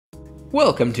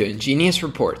Welcome to Ingenious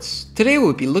Reports. Today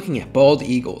we'll be looking at bald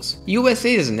eagles,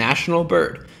 USA's national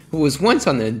bird, who was once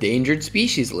on the endangered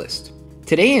species list.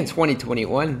 Today in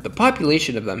 2021, the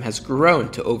population of them has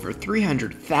grown to over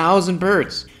 300,000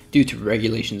 birds due to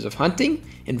regulations of hunting,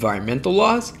 environmental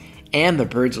laws, and the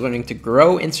birds learning to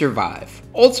grow and survive,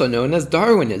 also known as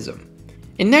Darwinism.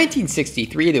 In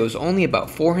 1963, there was only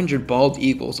about 400 bald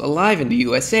eagles alive in the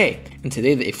USA, and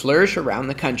today they flourish around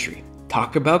the country.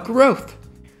 Talk about growth!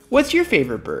 What's your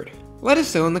favorite bird? Let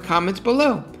us know in the comments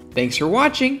below. Thanks for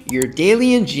watching your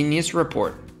Daily Ingenious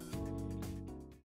Report.